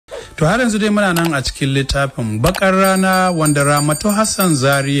To har yanzu dai muna nan a cikin littafin Bakar Rana wanda Ramatu Hassan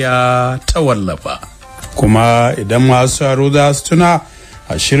Zaria ta wallafa. Kuma idan masu aro za su tuna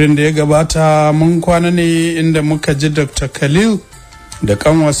a shirin da ya gabata mun kwana ne inda muka ji Dr. Khalil da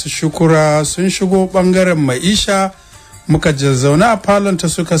kanwasu Shukura sun shigo bangaren Maisha, muka zazzauna a falonta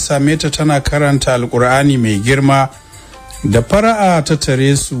suka same ta tana karanta Alkur'ani mai girma. Da fara'a ta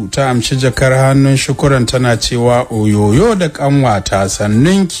tare su ta amshi jakar hannun Shukuran tana cewa oyoyo da kanwata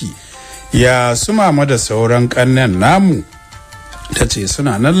sannunki ya su mama da sauran kannen namu. Ta ce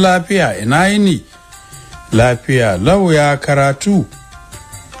suna nan lafiya, ina yini? Lafiya lau, ya karatu?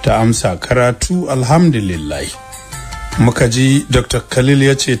 Ta amsa karatu alhamdulillah. Muka ji Dr. Khalil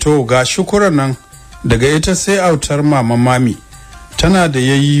ya ce to ga Shukuran nan daga ita sai autar mama mami. Tana da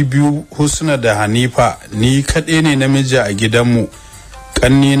yayi biyu, Husna da Hanifa, ni kaɗai ne namiji a gidanmu.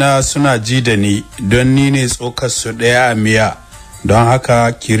 Ƙannina suna ji da ni don ni ne tsokar su ɗaya a miya, don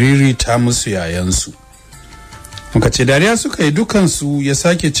haka kiriri ta musu yayansu. Muka ce dariya suka yi dukansu. Ya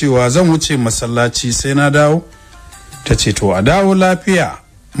sake cewa zan wuce masallaci sai na dawo. Ta ce to a dawo lafiya,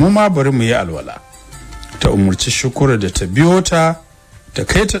 mu ma bari mu yi alwala. Ta umarci Shukura da ta biyo ta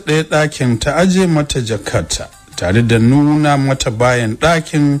kai ta ɗaya ɗakin ta aje mata jakarta tare da nuna mata bayan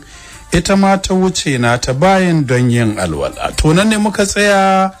ɗakin. Ita ma ta wuce na ta bayan don yin alwala. To nan ne muka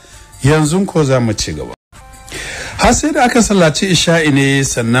tsaya, yanzu ko za mu ci gaba. Har sai da aka sallaci isha'i ne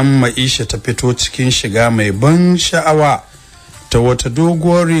sannan Maisha ta fito cikin shiga mai ban sha'awa ta wata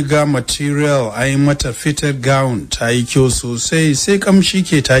doguwar riga material ai mata fitted gown, ta yi kyau sosai sai kamshi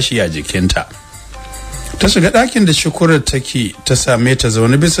ke tashi a jikinta. Ta shiga ɗakin da Shukurar take, ta same ta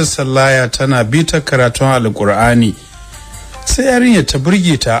zaune bisa sallaya tana bita karatun alkur'ani. Sai yarinya ta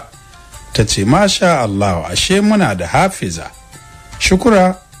burge ta, ta ce masha Allah, ashe muna da hafiza.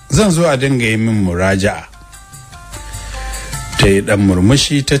 Shukura, zan zo a dinga yi min muraja'a. Ta yi ɗan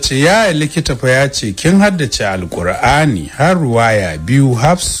murmushi ta ce yaya likita fa ya ce kin haddace alkur'ani har ruwaya biyu,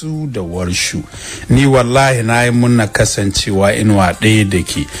 hafsu da warshu. Ni wallahi na yi munna kasancewa inuwa ɗaya da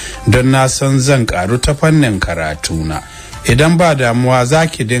ke, don na san zan ƙaru ta fannin karatuna. Idan ba damuwa za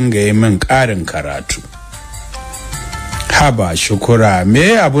ki dinga yi min ƙarin karatu. Haba Shukura,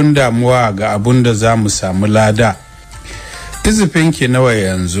 me abun damuwa ga abun da za mu samu lada? Izifinki nawa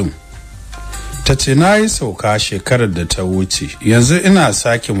yanzu? Ta ce na yi sauka shekarar da ta wuce, yanzu ina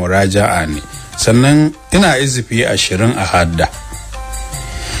sake muraja'a ne, sannan ina izifi 20 a hadda.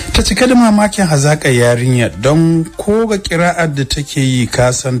 Ta cika da mamakin hazaƙar yarinyar, don ko ga ƙira'ar da take yi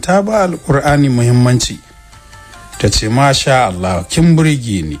kasan ta ba alƙur'ani muhimmanci. Ta ce masha Allah, kin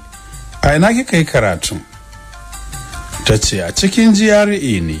burge ni. A ina kika yi karatun? Ta ce a cikin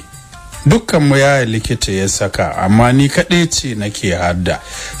GRA ne. Dukkanmu yaya likita ya saka, amma ni kaɗai ce nake hadda.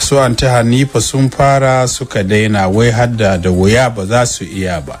 Su ta Hanifa sun fara suka daina, wai hadda da wuya ba za su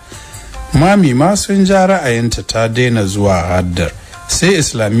iya ba. Mami ma sun ja ra'ayinta ta daina zuwa haddar, sai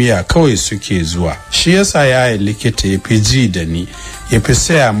Islamiyya kawai suke zuwa. Shi yasa yaya likita ya fi ji da ni, ya fi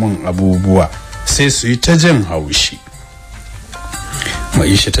saya min abubuwa, sai su yi ta jin haushi.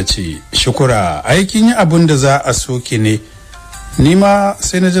 Maisha ta ce Shukura, aikin yi abin da za a soke ne. Ni ma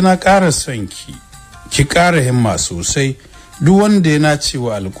sai na ji na ƙara son ki ƙara himma sosai. Duk wanda yana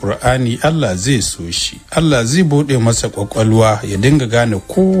cewa alkur'ani Allah zai so shi, Allah zai bude masa kwakwalwa ya dinga gane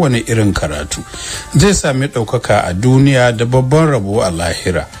kowane irin karatu, zai sami ɗaukaka a duniya da babban rabo a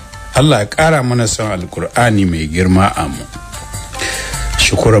lahira. Allah ya ƙara mana son alkur'ani mai girma, amin.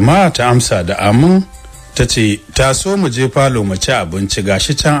 Shukura ma ta amsa da amin. Ta ce ta so mu je falo mu ci abinci,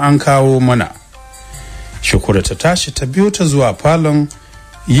 gashi can an kawo mana. Shukura ta tashi ta biyo ta zuwa falon.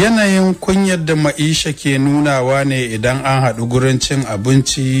 Yanayin kunyar da Maisha ke nunawa ne idan an haɗu gurin cin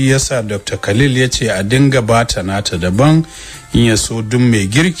abinci yasa Dr. Khalil ya ce a dinga bata nata daban, in ya so duk mai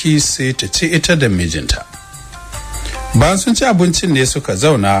girki sai ta ci ita da mijinta. Bayan sun ci abincin ne suka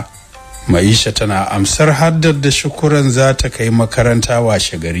zauna. Maisha tana amsar haddar da Shukuran za ta kai makaranta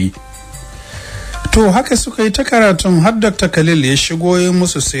washe gari. To haka suka yi ta karatun har Dr. Khalil ya shigo yi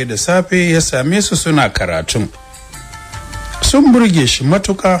musu, sai da safe ya same su suna karatun. Sun burge shi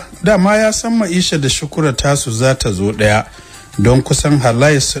matuka, dama ya san Maisha da Shukura tasu za ta zo ɗaya, don kusan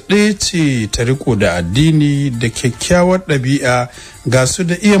halayensu ɗaya ce, ta riko da addini da kyakkyawar ɗabi'a, ga su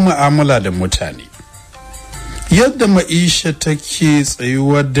da iya mu'amala da mutane. Yadda Maisha take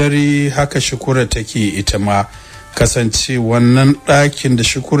tsayuwar dare haka Shukura take ita ma. Kasance wannan ɗakin da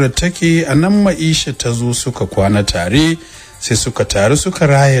Shukura take a nan Maisha ta zo suka kwana tare, sai suka taru suka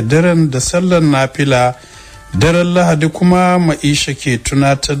raya daren da sallar nafila. Daren Lahadi kuma Maisha ke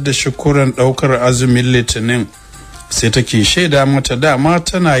tunatar da Shukuran ɗaukar azumin Litinin, sai take shaida mata dama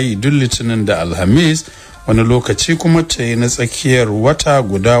tana yi duk Litinin da Alhamis, wani lokaci kuma ta yi na tsakiyar wata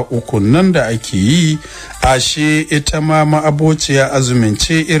guda 3 nan da ake yi. Ashe ita ma ma'abociya azumin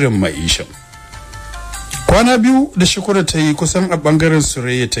ce irin Maisha. Kwana 2 da Shukura ta yi kusan a bangaren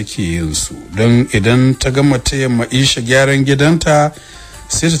Shirye take yin su, don idan ta gama taya Maisha gyaran gidanta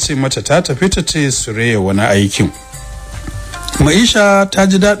sai ta ce mata ta tafi ta taya Shirye wani aikin. Maisha ta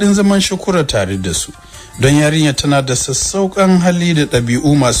ji daɗin zaman Shukura tare da su, don yarinya tana da sassauƙan hali da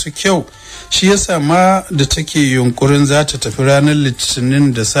ɗabi'u masu kyau. Shi yasa ma da take yunkurin za ta tafi ranar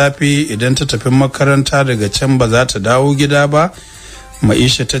Litinin da safe, idan ta tafi makaranta daga can ba za ta dawo gida ba.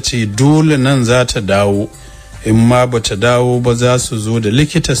 Maisha ta ce dole nan za ta dawo, in ma ba ta dawo ba za su zo da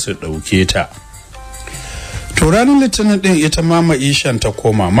likita su ɗauke ta. To ranar Litinin ɗin ita ma Maishan ta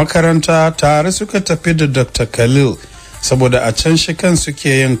koma makaranta tare suka tafi da Dr. Khalil, saboda a can shi kan suke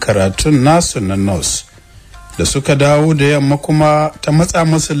yin karatun nasu na nurse. Da suka dawo da yamma kuma ta matsa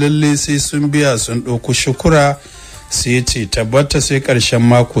masa lalle sai sun biya sun ɗauko Shukura, sai ce tabbata sai ƙarshen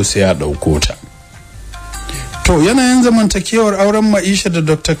mako sai a ɗauko ta. To yanayin zamantakewar auren Maisha da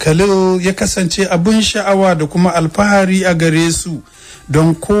Dr. Khalil ya kasance abin sha'awa da kuma alfahari a gare su,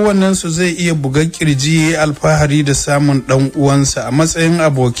 don kowannensu zai iya buga kirji alfahari da samun ɗan uwansa a matsayin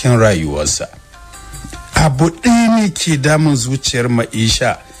abokin rayuwarsa. Abu ɗaya ne ke damun zuciyar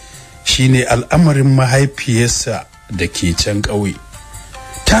Maisha, shine al'amarin mahaifiyarsa da ke can ƙauye.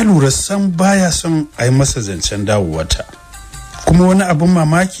 Ta lura san baya son a yi masa zancen dawowata, kuma wani abin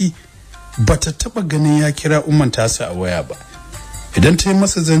mamaki bata taba ganin ya kira umman tasa a waya ba. Idan ta yi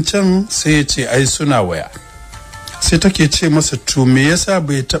masa zancen sai ya ce ai suna waya. Sai take ce masa to me yasa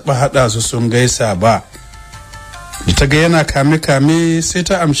bai taba hada su sun gaisa ba. Da ta ga yana kame sai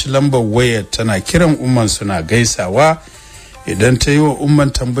ta amshi lambar wayar tana kiran umman suna gaisawa. Idan ta yi wa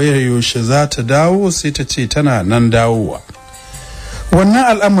umman tambayar yaushe za ta dawo sai ta ce tana nan dawowa. Wannan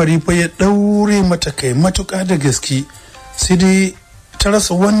al'amari fa ya daure mata kai matuƙa da gaske, sai dai ta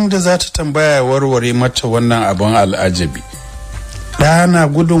rasa wanda za ta tambaya ya warware mata wannan abin al'ajabi. Ɗana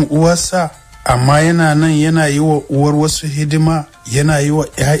gudun uwarsa, amma yana nan yana yi wa uwar wasu hidima, yana yi wa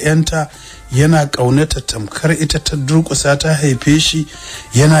 'ya'yanta, yana ƙaunata tamkar ita ta durƙusa ta haife shi,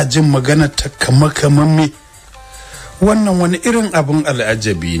 yana jin magana ta kama-kamamme. Wannan wani irin abin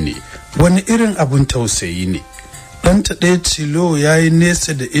al'ajabi ne, wani irin abin tausayi ne. Ɗanta ɗaya tilo ya yi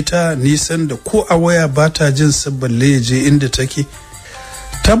nesa da ita, nisan da ko a waya ba ta jin balle ya je inda take.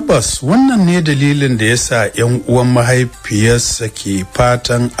 Tabbas wannan ne dalilin da ya sa 'yan uwan mahaifiyarsa ke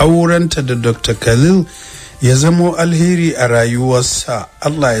fatan aurenta da Dr. Khalil ya zamo alheri a rayuwarsa.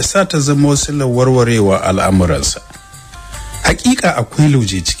 Allah ya sa ta zamo silar warwarewa al'amuransa. Hakika akwai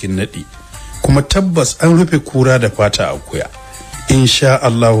lauje cikin naɗi, kuma tabbas an rufe kura da fata akuya. Insha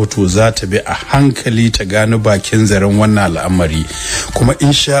Allah to za ta bi a hankali ta gano bakin zaren wannan al'amari, kuma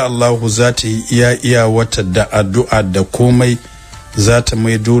insha Allah za ta yi iya wata da addu'a da komai za ta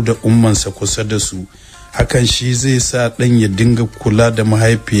maido da ummansa kusa da su. Hakan shi zai sa ɗan ya dinga kula da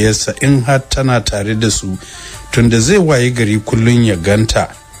mahaifiyarsa in har tana tare da su, tunda zai waye gari kullun ya ganta.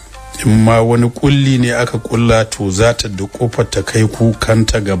 In ma wani kulli ne aka kulla to za ta da kofar ta kai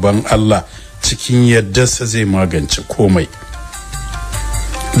kukanta gaban Allah, cikin yaddarsa zai magance komai.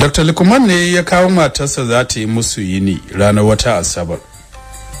 Dr. Lukman ne ya kawo matarsa za ta yi musu yini ranar wata Asabar.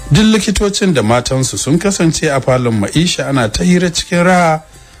 Duk likitocin da matansu sun kasance a falon Maisha ana ta hira cikin raha,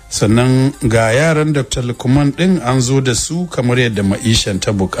 sannan ga yaran Dr. Lukman din an zo da su kamar yadda Maishan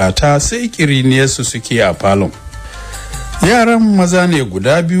ta bukata, sai kiriniyarsu suke a falon. Yaran maza ne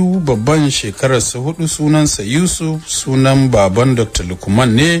guda biyu, babban shekararsa 4, sunansa Yusuf, sunan baban Dr.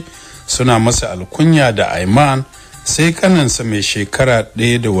 Lukman ne, suna masa alkunya da Aiman. Sai kanansa mai shekara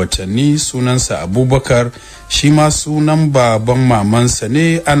 1 da watanni, sunansa Abubakar, shi ma sunan baban mamansa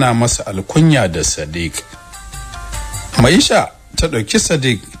ne, ana masa alkunya da Sadiq. Maisha ta ɗauki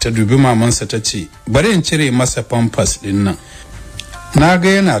Sadiq ta dubi mamansa ta ce bari in cire masa pampers ɗin nan, na ga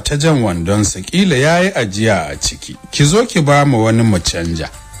yana ta jan wandonsa, kila ya yi ajiya a ciki, ki zo ki ba mu wani mu canja.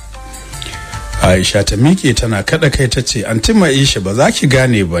 Aisha ta miƙe tana kada kai ta ce anti Maisha ba za ki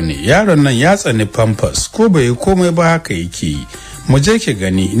gane ba ne, yaron nan ya tsani pampers, ko bai yi komai ba haka yake yi, mu je ki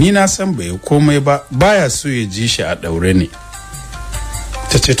gani, ni na san bai yi komai ba, baya so ya ji shi a ɗaure ne.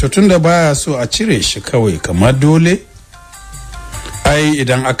 Ta ce to tunda baya so a cire shi kawai kamar dole, ai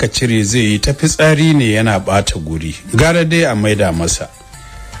idan aka cire zai yi ta fitsari ne yana ɓata guri, gara dai a maida masa.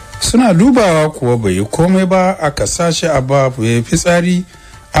 Suna dubawa kuwa bai yi komai ba, aka sa shi a babu ya fitsari.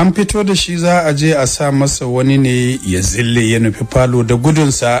 An fito da shi za a je a sa masa wani ne ya zille ya nufi falo da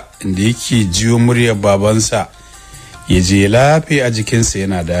gudunsa inda yake jiyo muryar babansa, ya je lafi a jikinsa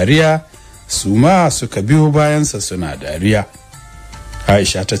yana dariya, su ma suka biyo bayansa suna dariya.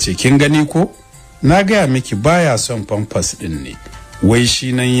 Aisha ta ce kin gani ko, na gaya miki baya son famfas din ne, wai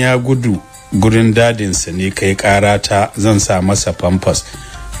shi nan ya gudu gurin dadinsa ne kai karata zan sa masa famfas,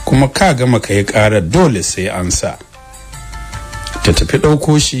 kuma ka gama kai karar dole sai an sa. Ta tafi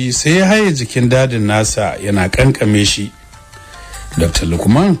ɗauko shi sai ya haye jikin dadin nasa yana kankame shi. Dr.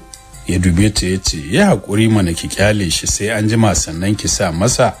 Lukman ya dube ta ya ce ya haƙuri mana ki kyale shi sai an jima sannan ki sa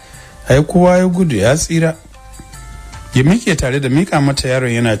masa, ai kowa ya gudu ya tsira. Ya miƙe tare da miƙa mata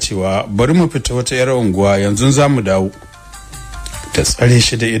yaron yana cewa bari mu fita wata yar unguwa yanzu za mu dawo. Ta tsare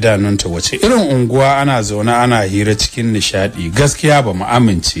shi da idanunta, wace irin unguwa ana zaune ana hira cikin nishadi, gaskiya ba mu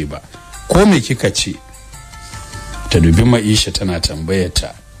amince ba, ko me kika ce? Ta dubi Maisha tana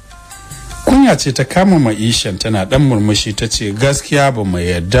tambayarta. Kunya ce ta kama Maishan tana dan murmushi ta ce gaskiya ba mu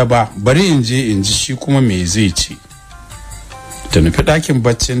yarda ba, bari in je in ji shi kuma me zai ce. Ta nufi ɗakin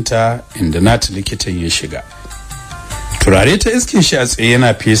baccinta inda nata likitan ya shiga. Turare ta iske shi a tsaye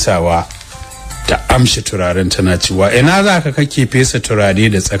yana fesawa. Ta amshi turaren tana cewa ina za ka kake fesa turare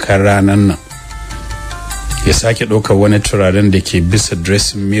da tsakar ranan nan? Ya sake ɗaukar wani turaren da ke bisa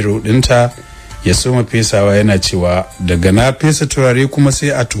dressing mirror ɗinta ya soma fesawa yana cewa daga na fesa turare kuma sai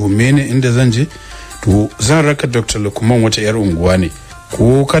a tuhume ni inda zan je? To zan raka Dr. Lukman wata yar unguwa ne,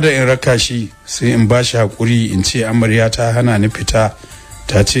 ko kada in raka shi sai in ba shi haƙuri in ce amarya ta hana ni fita,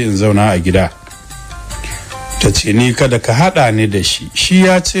 ta ce in zauna a gida. Ta ce ni kada ka haɗa ni da shi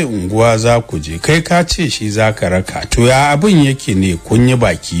ya ce unguwa za ku je, kai ka ce shi za ka raka, to ya abin yake ne kun yi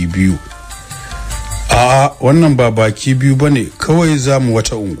baki biyu? A'a wannan ba baki biyu ba ne, kawai za mu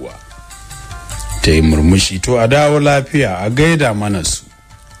wata unguwa. Ta yi murmushi, to a dawo lafiya a gaida mana su.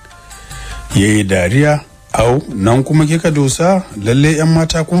 Ya yi dariya, au nan kuma kika dosa, lalle 'yan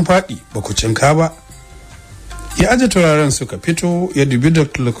mata kun faɗi ba ku cinka ba. Ya aje turaren suka fito, ya dubi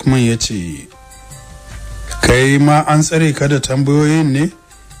Dr. Lukman ya ce kai ma an tsare ka da tambayoyin ne?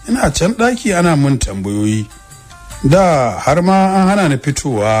 Ina can ɗaki ana mun tambayoyi, da har ma an hana ni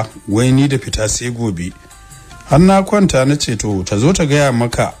fitowa, wai ni da fita sai gobe. Har na kwanta na ce to ta zo ta gaya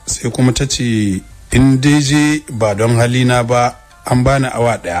maka, sai kuma ta ce in dai je ba don halina ba an bani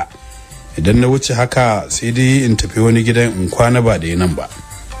awa ɗaya, idan na wuce haka sai dai in tafi wani gidan in kwana ba da nan ba.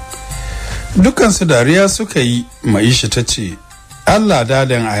 Dukansu dariya suka yi. Maisha ta ce Allah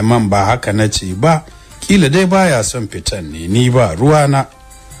dadan Aiman ba haka na ce ba, kila dai baya son fitan ne, ni ba ruwana.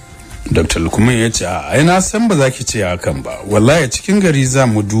 Dr. Lukman ya ce ai na san ba za ki ce hakan ba, wallahi cikin gari za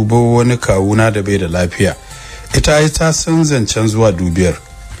mu duba wani kawuna da bai da lafiya, ita ai ta san zancen zuwa dubiyar.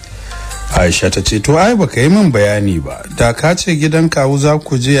 Aisha ta ce to ai baka yi min bayani ba, da ka ce gidan kawu za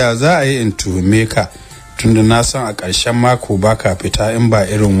ku je ya za a yi in tuhume ka, tunda na san a ƙarshen mako baka fita in ba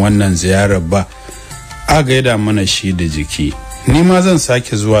irin wannan ziyarar ba. A gaida mana shi da jiki, ni ma zan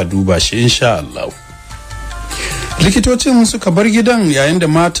sake zuwa duba shi insha Allah. Likitocin suka bar gidan yayin da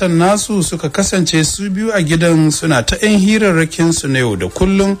matan nasu suka kasance su biyu a gidan suna ta 'yan hirarrakin su na yau da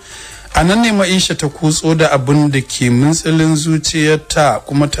kullum. A nan ne Maisha ta kutso da abin da ke mintsilin zuciyarta,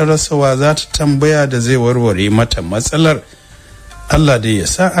 kuma ta rasawa za ta tambaya da zai warware mata matsalar. Allah dai ya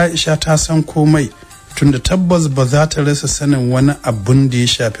sa Aisha ta san komai, tunda tabbas ba za ta rasa sanin wani abun da ya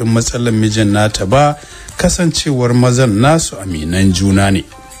shafi matsalar mijin nata ba, kasancewar mazan nasu aminan juna ne.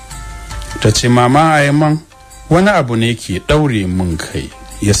 Ta ce mama Aiman, wani abu ne ke ɗaure min kai,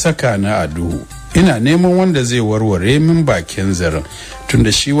 ya saka na a duhu, ina neman wanda zai warware min bakin zaren,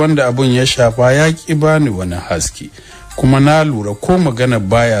 tunda shi wanda abun ya shafa ya ki bani wani haske, kuma na lura ko magana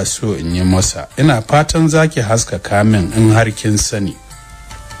baya so in yi masa, ina fatan zaki haskaka min in har kin sani.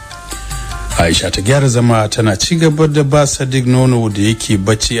 Aisha ta gyara zama tana ci gaba da ba Sadiq nono da yake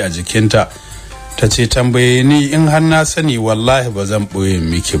bacci a jikinta. Ta ce tambaye ni in har na sani wallahi ba zan ɓoye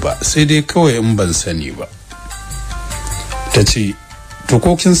miki ba, sai dai kawai in ban sani ba. Ta ce to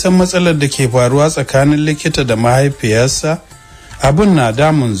ko kin san matsalar da ke faruwa tsakanin likita da mahaifiyarsa? Abin na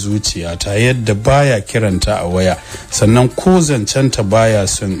damun zuciyata yadda baya kiranta a waya, sannan ko zancenta baya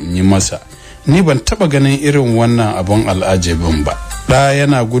son in yi masa. Ni ban taba ganin irin wannan abun al'ajabin ba. Ɗa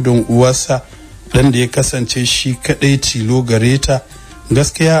yana gudun uwarsa, ɗan da ya kasance shi kaɗai tilo gare ta,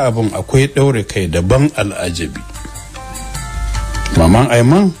 gaskiya abin akwai ɗaure kai daban al'ajabi. Maman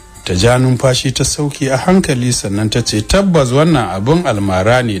Aiman ta ja numfashi ta sauki a hankali, sannan ta ce tabbas wannan abin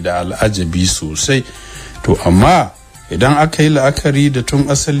almara ne da al'ajabi sosai, to amma idan aka yi la'akari da tun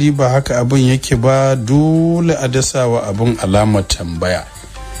asali ba haka abin yake ba, dole a dasawa abin alamar tambaya.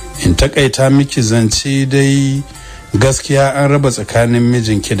 In takaita miki zance dai, gaskiya an raba tsakanin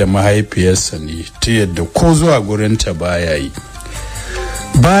mijinki da mahaifiyarsa ne, ta yadda ko zuwa gurinta baya yi,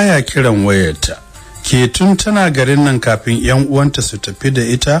 baya kiran wayarta. Ke tun tana garin nan kafin 'yan uwanta su tafi da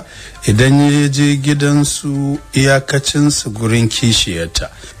ita, idan ya je gidansu iyakacinsu gurin kishiyarta.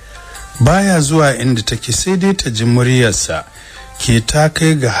 baya zuwa inda take sai dai ta ji muryarsa ke ta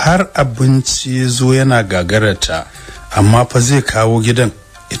kai ga har abinci ya zo yana gagararta, amma fa zai kawo gidan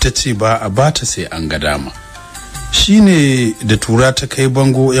ita ce ba a bata sai an ga dama. Shine da tura ta kai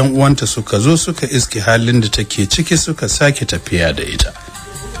bango, yan uwanta suka zo suka iske halin da take ciki suka sake tafiya da ita.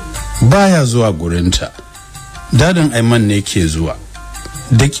 Baya zuwa gurinta, dadin Aiman ne ke zuwa,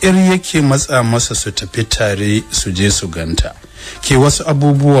 da ƙyar yake matsa masa su tafi tare su je su ganta. Ke wasu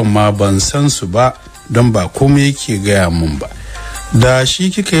abubuwan ma ban san su ba don ba komai yake gaya mun ba. Da shi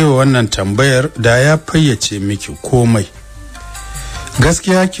kika yi wa wannan tambayar da ya fayyace miki komai.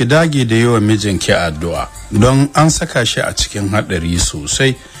 Gaskiya ki dage da yawa mijinki addu'a don an saka shi a cikin haɗari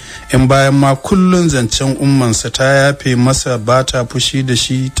sosai. In bayan ma kullun zancen ummansa ta yafe masa, ba ta fushi da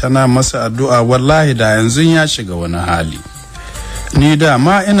shi, tana masa addu'a, wallahi da yanzu ya shiga wani hali. Ni da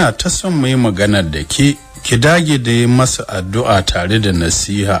ma ina ta son mu yi maganar da ki dage da yi masa addu'a tare da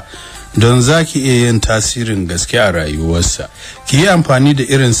nasiha don za ki iya yin tasirin gaske a rayuwarsa. Ki yi amfani da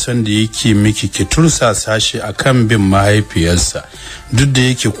irin son da yake miki, ki tursasa shi a kan bin mahaifiyarsa, duk da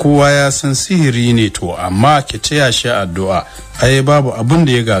yake kowa ya san sihiri ne, to amma ki taya shi addu'a, ai babu abin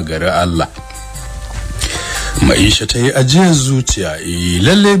da ya gagari Allah. Maisha ta yi ajiyar zuciya,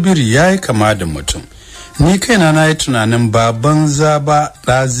 lalle biri ya yi kama da mutum. Ni kaina na yi tunanin baban zaba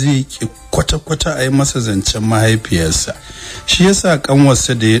ɗa zai ki kwata-kwata a yi masa zancen mahaifiyarsa. Shi yasa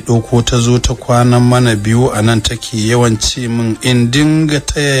kanwarsa da ya ɗauko ta zo ta kwanan mana biyu a nan take yawan ce min in dinga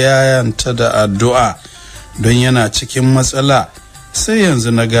taya yayanta da addu'a don yana cikin matsala. Sai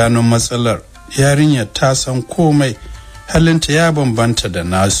yanzu na gano matsalar. Yarinyar ta san komai, halinta ya bambanta da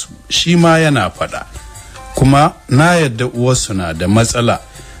nasu, shi ma yana faɗa. Kuma na yadda uwarsu na da matsala,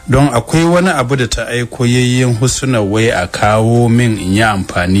 don akwai wani abu da ta aiko yayyin Husna wai a kawo min in yi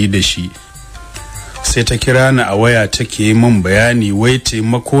amfani da shi. Sai ta kira ni a waya take yi min bayani wai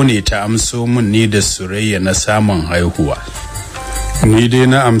taimako ne ta amso min ni da Surayya na samun haihuwa. Ni dai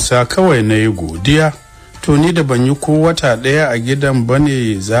na amsa kawai na yi godiya. To ni da ban yi ko wata ɗaya a gidan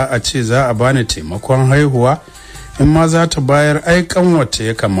bane za a ce za a bani taimakon haihuwa? In ma za ta bayar ai kanwata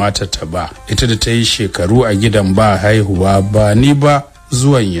ya kamata ta ba, ita da ta yi shekaru a gidan ba haihuwa, ba ni ba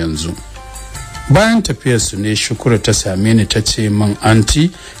zuwan yanzu. Bayan tafiyarsu ne Shukura ta same ni ta ce min,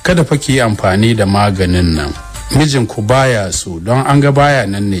 anti kada fa ki yi amfani da maganin nan, mijinku baya so, don an ga baya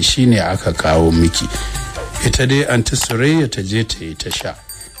nan ne shine aka kawo miki. Ita dai anti Surayya ta je ta yi ta sha,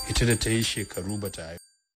 ita da ta yi shekaru bata haihu.